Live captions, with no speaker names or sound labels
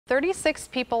36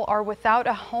 people are without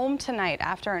a home tonight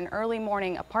after an early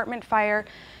morning apartment fire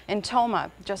in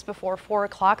Tomah. Just before 4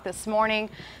 o'clock this morning,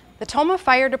 the Tomah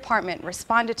Fire Department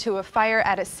responded to a fire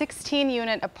at a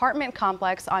 16-unit apartment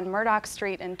complex on Murdoch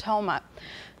Street in Tomah.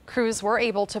 Crews were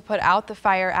able to put out the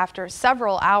fire after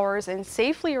several hours and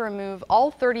safely remove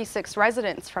all 36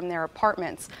 residents from their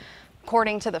apartments.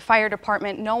 According to the fire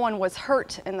department, no one was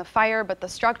hurt in the fire, but the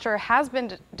structure has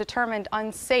been determined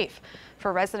unsafe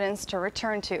for residents to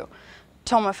return to.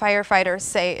 Tomah firefighters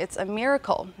say it's a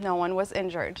miracle no one was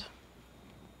injured.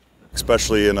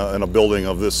 Especially in a building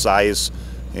of this size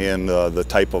and the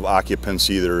type of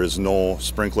occupancy, there is no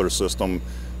sprinkler system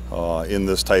in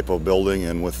this type of building,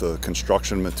 and with the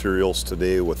construction materials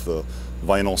today, with the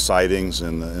vinyl sidings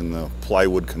and the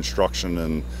plywood construction,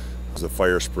 and the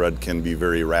fire spread can be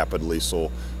very rapidly,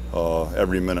 so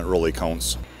every minute really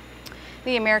counts.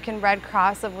 The American Red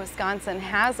Cross of Wisconsin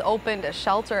has opened a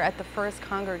shelter at the First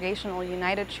Congregational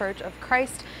United Church of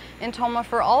Christ in Tomah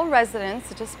for all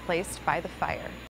residents displaced by the fire.